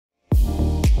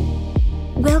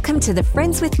Welcome to the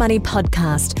Friends with Money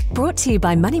podcast, brought to you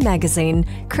by Money Magazine,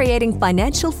 creating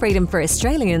financial freedom for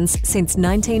Australians since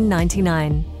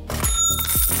 1999.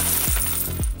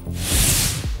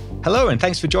 Hello, and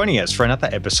thanks for joining us for another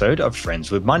episode of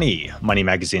Friends with Money, Money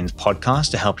Magazine's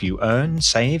podcast to help you earn,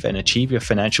 save, and achieve your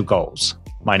financial goals.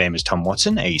 My name is Tom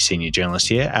Watson, a senior journalist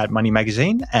here at Money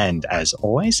Magazine, and as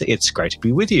always, it's great to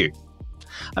be with you.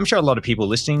 I'm sure a lot of people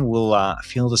listening will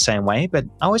feel the same way, but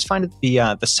I always find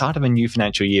that the start of a new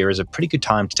financial year is a pretty good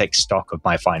time to take stock of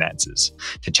my finances,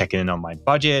 to check in on my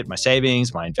budget, my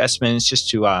savings, my investments, just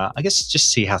to,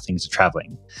 just see how things are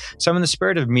traveling. So in the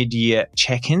spirit of mid-year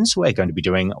check-ins, we're going to be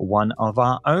doing one of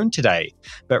our own today.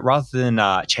 But rather than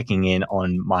checking in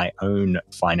on my own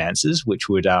finances, which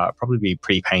would probably be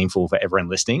pretty painful for everyone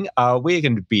listening, we're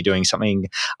going to be doing something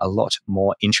a lot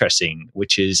more interesting,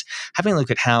 which is having a look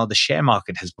at how the share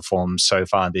market has performed so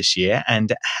far this year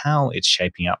and how it's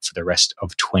shaping up for the rest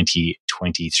of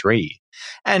 2023.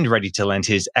 And ready to lend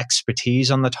his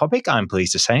expertise on the topic, I'm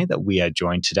pleased to say that we are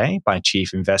joined today by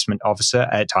Chief Investment Officer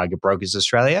at Tiger Brokers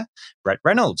Australia, Brett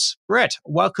Reynolds. Brett,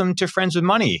 welcome to Friends with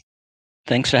Money.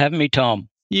 Thanks for having me, Tom.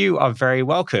 You are very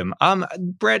welcome.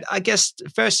 Brett, I guess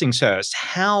first things first,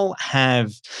 how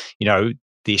have, the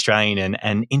Australian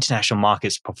and international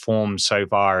markets performed so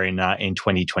far in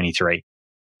 2023?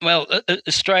 Well,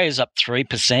 Australia's up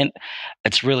 3%.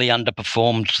 It's really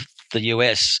underperformed the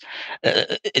US.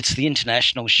 It's the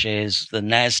international shares, the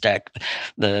NASDAQ,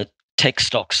 the tech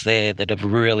stocks there that have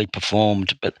really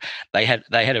performed, but they had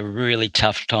a really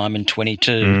tough time in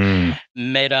 22.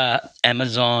 Meta,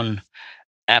 Amazon,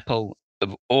 Apple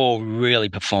have all really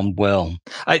performed well.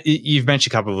 You've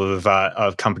mentioned a couple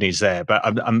of companies there, but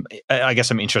I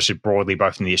guess I'm interested broadly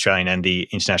both in the Australian and the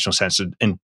international sense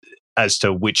and as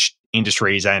to which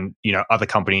industries and other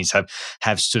companies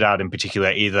have stood out in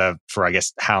particular, either for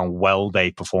how well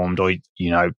they performed or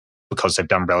because they've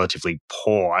done relatively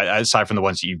poor. Aside from the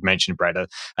ones that you've mentioned, Brett, are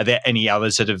there any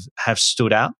others that have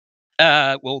stood out?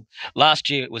 Well, last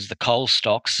year it was the coal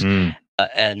stocks,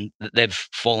 and they've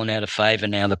fallen out of favour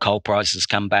now. The coal prices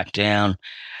come back down,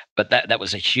 but that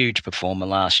was a huge performer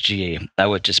last year. They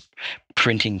were just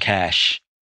printing cash.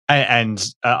 And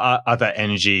other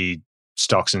energy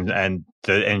stocks and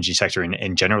the energy sector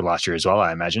in general last year as well,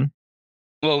 I imagine.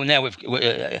 Well, now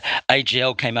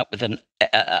AGL came up with an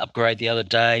upgrade the other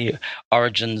day.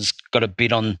 Origin's got a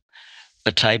bid on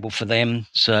the table for them.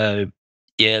 So,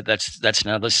 yeah, that's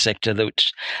another sector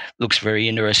that looks very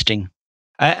interesting.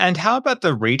 And how about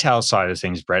the retail side of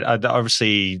things, Brett?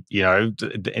 Obviously,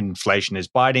 the inflation is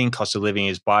biting, cost of living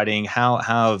is biting. How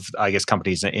have,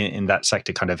 companies in that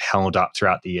sector kind of held up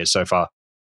throughout the year so far?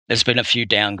 There's been a few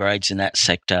downgrades in that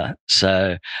sector,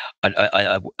 so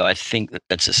I think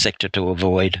that's a sector to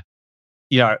avoid.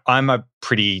 I'm a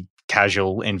pretty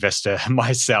casual investor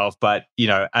myself, but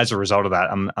as a result of that,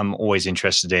 I'm always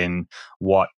interested in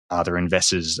what other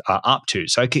investors are up to.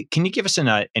 So, can you give us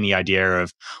any idea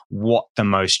of what the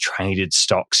most traded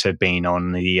stocks have been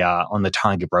on the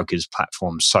Tiger Brokers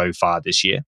platform so far this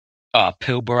year?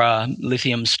 Pilbara,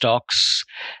 lithium stocks.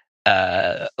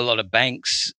 A lot of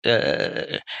banks,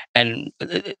 and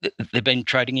they've been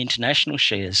trading international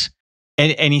shares.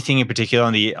 Anything in particular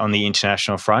on the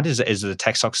international front? Is it the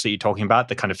tech stocks that you're talking about,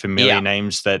 the kind of familiar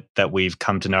names that we've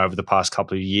come to know over the past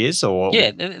couple of years? Or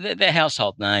they're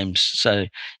household names. So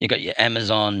you've got your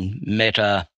Amazon,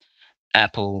 Meta,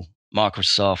 Apple,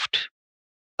 Microsoft.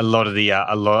 A lot of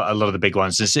the big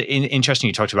ones. It's interesting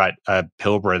you talked about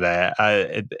Pilbara there.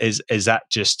 Is that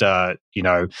just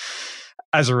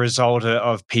as a result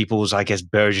of people's,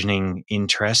 burgeoning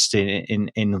interest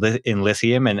in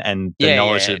lithium and the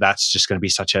knowledge that that's just going to be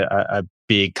such a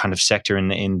big kind of sector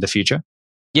in the future?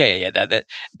 That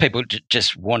people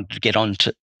just want to get on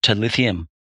to lithium.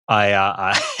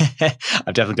 I've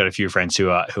definitely got a few friends who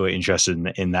are interested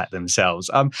in that themselves.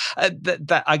 I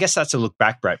guess that's a look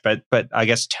back, Brett. But I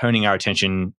guess turning our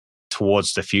attention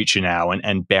towards the future now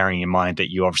and bearing in mind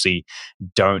that you obviously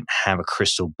don't have a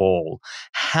crystal ball,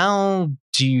 how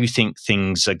do you think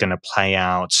things are going to play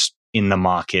out in the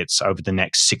markets over the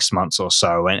next 6 months or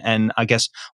so? And I guess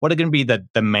what are going to be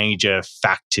the major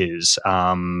factors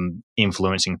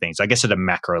influencing things, I guess at a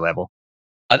macro level?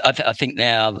 I think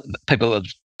now people have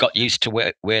got used to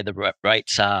where the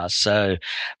rates are. So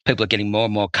people are getting more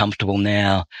and more comfortable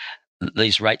now.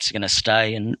 These rates are going to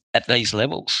stay at these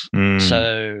levels.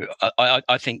 So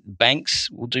I think banks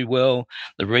will do well.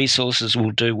 The resources will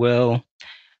do well.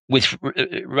 With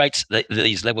rates at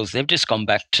these levels, they've just gone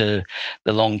back to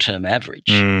the long-term average.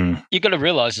 You've got to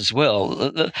realise as well,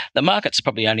 the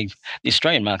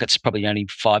Australian market's probably only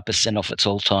 5% off its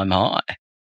all-time high.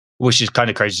 Which is kind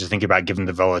of crazy to think about given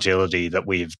the volatility that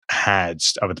we've had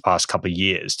over the past couple of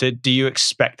years. Do you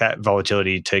expect that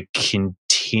volatility to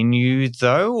continue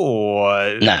though,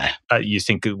 or no? You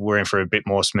think we're in for a bit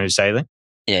more smooth sailing?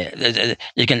 Yeah,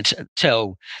 you can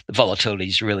tell the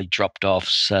volatility's really dropped off,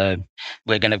 so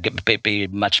we're going to be a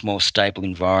much more stable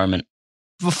environment.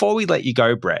 Before we let you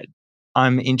go, Brett,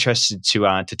 I'm interested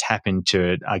to tap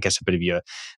into, I guess, a bit of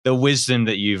the wisdom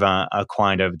that you've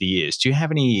acquired over the years. Do you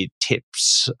have any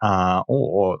tips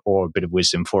or a bit of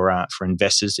wisdom for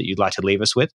investors that you'd like to leave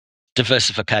us with?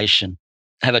 Diversification.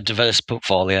 Have a diverse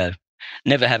portfolio.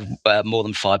 Never have more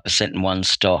than 5% in one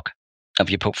stock of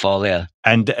your portfolio.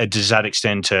 And does that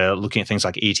extend to looking at things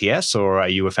like ETFs, or are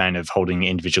you a fan of holding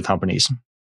individual companies?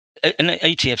 An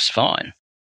ETF's fine.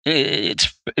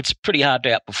 It's pretty hard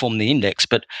to outperform the index,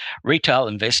 but retail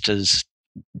investors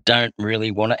don't really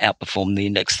want to outperform the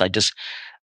index. They just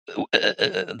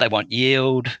they want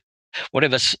yield,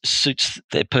 whatever suits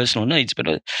their personal needs.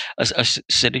 But as I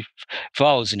said, if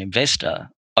I was an investor,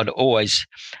 I'd always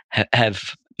have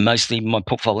mostly my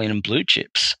portfolio in blue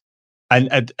chips.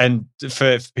 And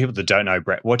for people that don't know,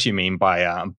 Brett, what do you mean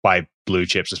by blue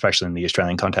chips, especially in the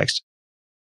Australian context?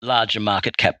 Larger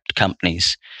market cap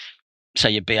companies. So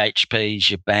your BHPs,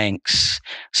 your banks,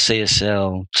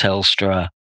 CSL, Telstra.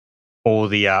 All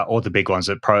the big ones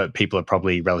that people are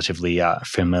probably relatively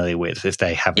familiar with if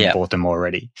they haven't bought them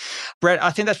already. Brett,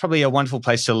 I think that's probably a wonderful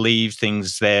place to leave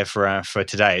things there for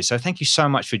today. So thank you so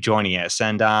much for joining us,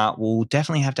 and we'll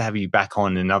definitely have to have you back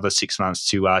on in another 6 months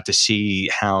to see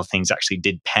how things actually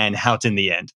did pan out in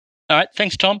the end. All right,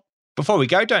 thanks, Tom. Before we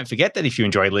go, don't forget that if you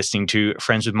enjoy listening to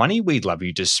Friends with Money, we'd love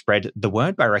you to spread the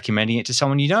word by recommending it to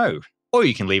someone you know. Or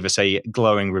you can leave us a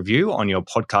glowing review on your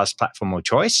podcast platform of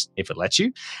choice, if it lets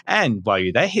you. And while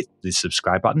you're there, hit the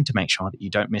subscribe button to make sure that you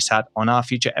don't miss out on our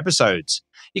future episodes.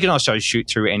 You can also shoot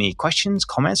through any questions,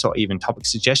 comments, or even topic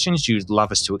suggestions you'd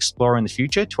love us to explore in the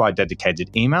future to our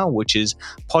dedicated email, which is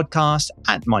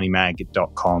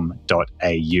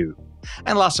podcast@moneymag.com.au.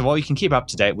 And last of all, you can keep up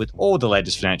to date with all the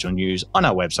latest financial news on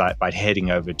our website by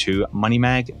heading over to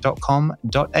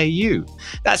moneymag.com.au.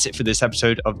 That's it for this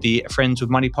episode of the Friends with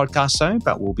Money podcast show,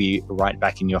 but we'll be right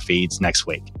back in your feeds next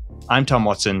week. I'm Tom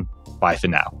Watson. Bye for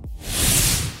now.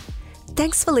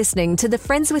 Thanks for listening to the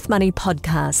Friends with Money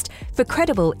podcast. For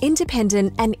credible,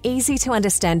 independent and easy to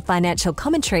understand financial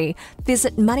commentary,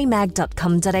 visit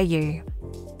moneymag.com.au.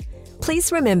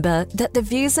 Please remember that the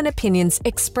views and opinions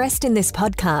expressed in this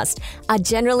podcast are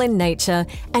general in nature,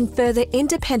 and further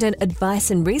independent advice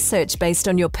and research based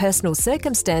on your personal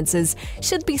circumstances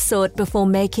should be sought before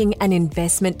making an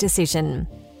investment decision.